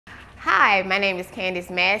Hi, my name is Candice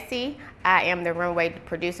Massey. I am the runway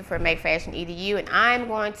producer for MakeFashion EDU, and I'm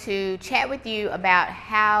going to chat with you about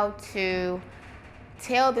how to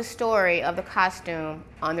tell the story of the costume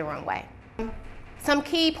on the runway. Some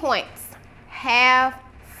key points. Have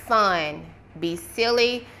fun. Be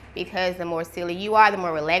silly, because the more silly you are, the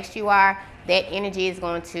more relaxed you are, that energy is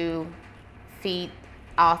going to feed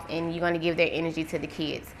off and you're going to give that energy to the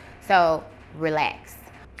kids. So relax.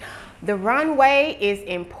 The runway is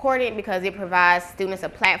important because it provides students a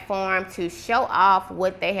platform to show off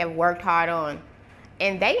what they have worked hard on.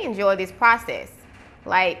 And they enjoy this process.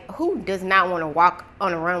 Like, who does not want to walk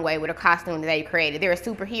on a runway with a costume that they created? They're a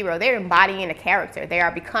superhero. They're embodying a character. They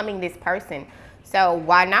are becoming this person. So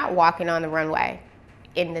why not walking on the runway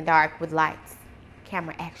in the dark with lights?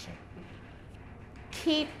 Camera action.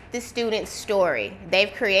 Keep the student's story.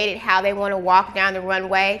 They've created how they want to walk down the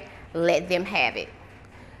runway. Let them have it.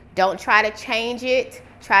 Don't try to change it.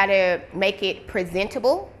 Try to make it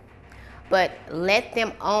presentable, but let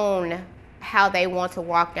them own how they want to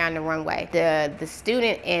walk down the runway. The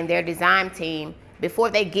student and their design team, before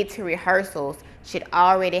they get to rehearsals, should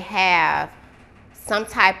already have some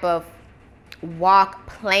type of walk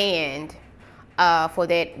planned for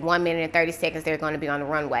that 1 minute and 30 seconds they're going to be on the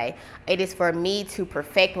runway. It is for me to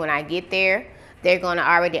perfect when I get there. They're going to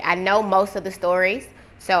already, I know most of the stories,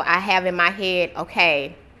 so I have in my head,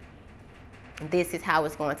 okay, this is how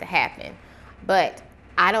it's going to happen. But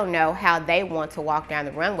I don't know how they want to walk down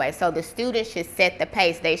the runway. So the students should set the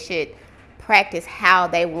pace. They should practice how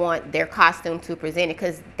they want their costume to present it,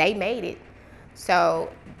 because they made it.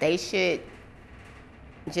 So they should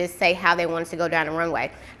just say how they want it to go down the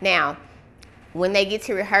runway. Now, when they get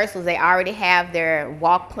to rehearsals, they already have their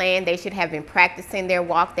walk plan. They should have been practicing their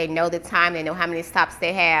walk. They know the time. They know how many stops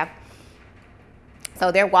they have.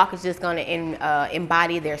 So their walk is just going to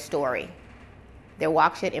embody their story. Their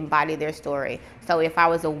walk should embody their story. So if I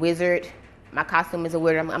was a wizard, my costume is a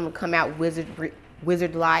wizard, I'm gonna come out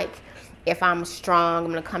wizard-like. If I'm strong,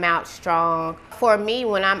 I'm gonna come out strong. For me,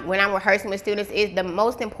 when I'm rehearsing with students, the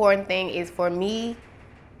most important thing is for me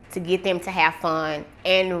to get them to have fun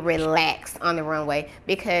and relax on the runway,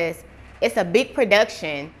 because it's a big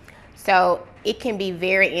production. So it can be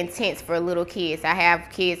very intense for little kids. I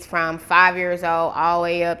have kids from 5 years old all the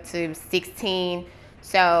way up to 16.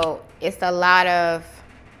 So it's a lot of,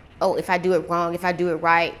 oh, if I do it wrong, if I do it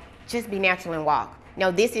right, just be natural and walk. No,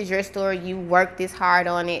 this is your story. You worked this hard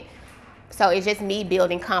on it. So it's just me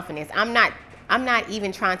building confidence. I'm not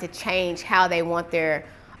even trying to change how they want their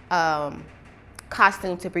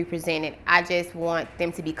costume to be presented. I just want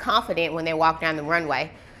them to be confident when they walk down the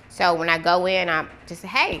runway. So when I go in, I just say,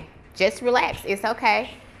 hey, just relax. It's okay.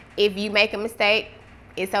 If you make a mistake,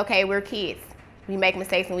 it's okay. We're kids. We make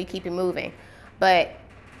mistakes and we keep it moving. But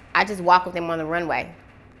I just walk with them on the runway.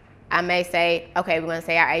 I may say, okay, we're gonna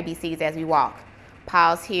say our ABCs as we walk.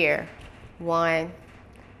 Pause here. 1,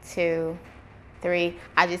 2, 3.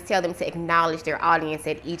 I just tell them to acknowledge their audience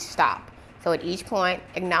at each stop. So at each point,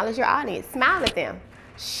 acknowledge your audience. Smile at them.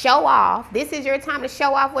 Show off. This is your time to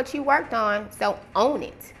show off what you worked on, so own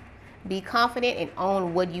it. Be confident and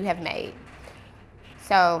own what you have made.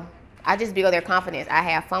 So I just build their confidence. I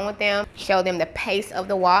have fun with them, show them the pace of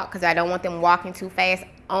the walk, because I don't want them walking too fast.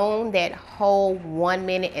 Own that whole 1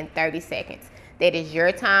 minute and 30 seconds. That is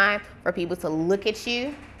your time for people to look at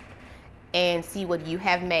you and see what you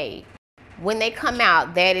have made. When they come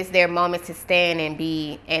out, that is their moment to stand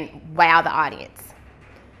and wow the audience.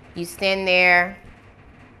 You stand there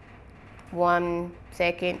 1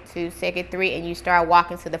 second, 2 seconds, 3, and you start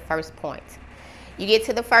walking to the first point. You get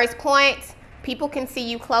to the first point, people can see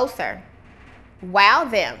you closer. Wow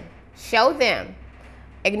them. Show them.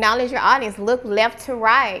 Acknowledge your audience. Look left to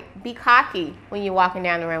right. Be cocky when you're walking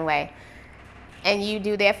down the runway. And you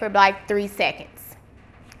do that for like 3 seconds.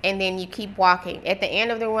 And then you keep walking. At the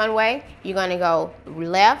end of the runway, you're going to go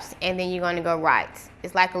left and then you're going to go right.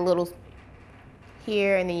 It's like a little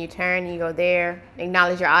here, and then you turn and you go there.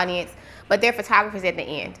 Acknowledge your audience. But they're photographers at the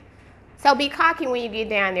end. So be cocky when you get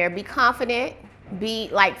down there. Be confident. Be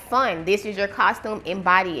like fun. This is your costume.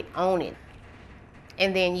 Embody it. Own it.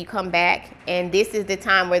 And then you come back, and this is the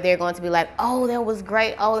time where they're going to be like, oh, that was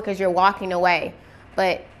great. Oh, because you're walking away.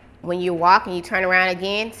 But when you walk and you turn around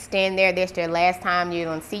again, stand there. That's their last time you're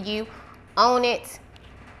going to see you. Own it.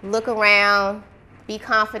 Look around. Be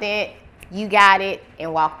confident. You got it.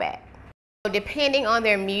 And walk back. So depending on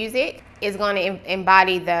their music, is going to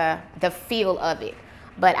embody the feel of it.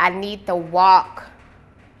 But I need the walk,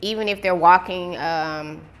 even if they're walking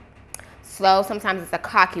slow. Sometimes it's a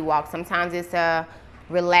cocky walk. Sometimes it's a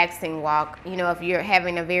relaxing walk. You know, if you're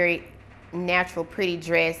having a very natural, pretty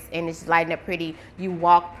dress and it's lighting up pretty, you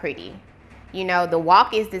walk pretty. You know, the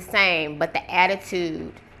walk is the same, but the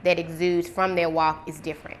attitude that exudes from their walk is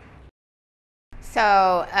different.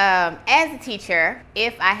 So as a teacher,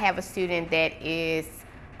 if I have a student that is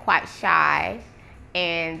quite shy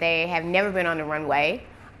and they have never been on the runway,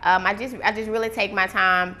 I just really take my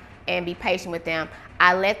time and be patient with them.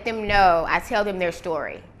 I let them know, I tell them their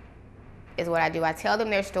story is what I do. I tell them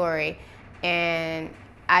their story, and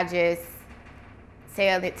I just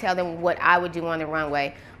tell them what I would do on the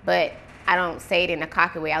runway. But I don't say it in a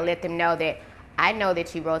cocky way. I let them know that I know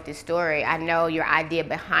that you wrote this story. I know your idea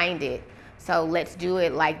behind it. So let's do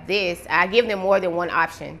it like this. I give them more than one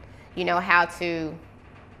option, you know, how to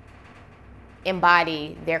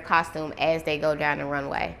embody their costume as they go down the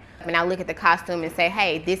runway. And I look at the costume and say,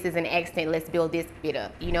 hey, this is an accent, let's build this bit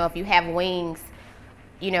up. You know, if you have wings,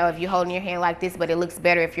 you know, if you're holding your hand like this, but it looks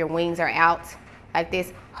better if your wings are out like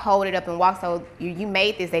this, hold it up and walk. So you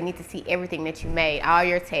made this, they need to see everything that you made, all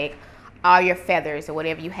your tech, all your feathers or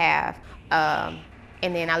whatever you have. And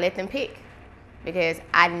then I let them pick, because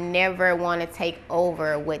I never want to take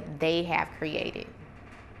over what they have created.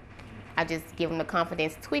 I just give them the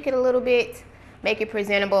confidence, tweak it a little bit, make it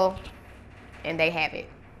presentable, and they have it.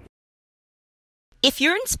 If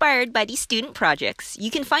you're inspired by these student projects,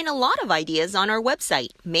 you can find a lot of ideas on our website,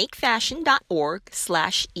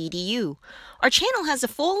 makefashion.org/edu. Our channel has a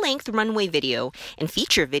full-length runway video and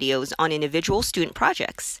feature videos on individual student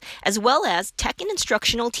projects, as well as tech and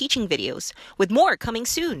instructional teaching videos, with more coming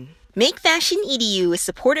soon. MakeFashion EDU is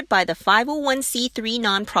supported by the 501c3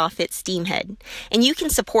 nonprofit Steamhead, and you can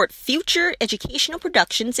support future educational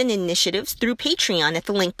productions and initiatives through Patreon at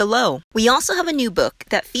the link below. We also have a new book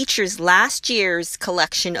that features last year's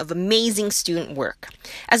collection of amazing student work,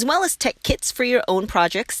 as well as tech kits for your own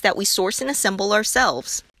projects that we source and assemble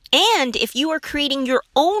ourselves. And if you are creating your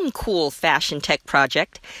own cool fashion tech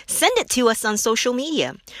project, send it to us on social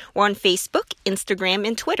media. We're on Facebook, Instagram,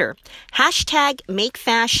 and Twitter.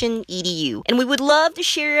 #MakeFashionEDU. And we would love to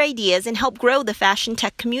share your ideas and help grow the fashion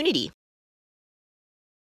tech community.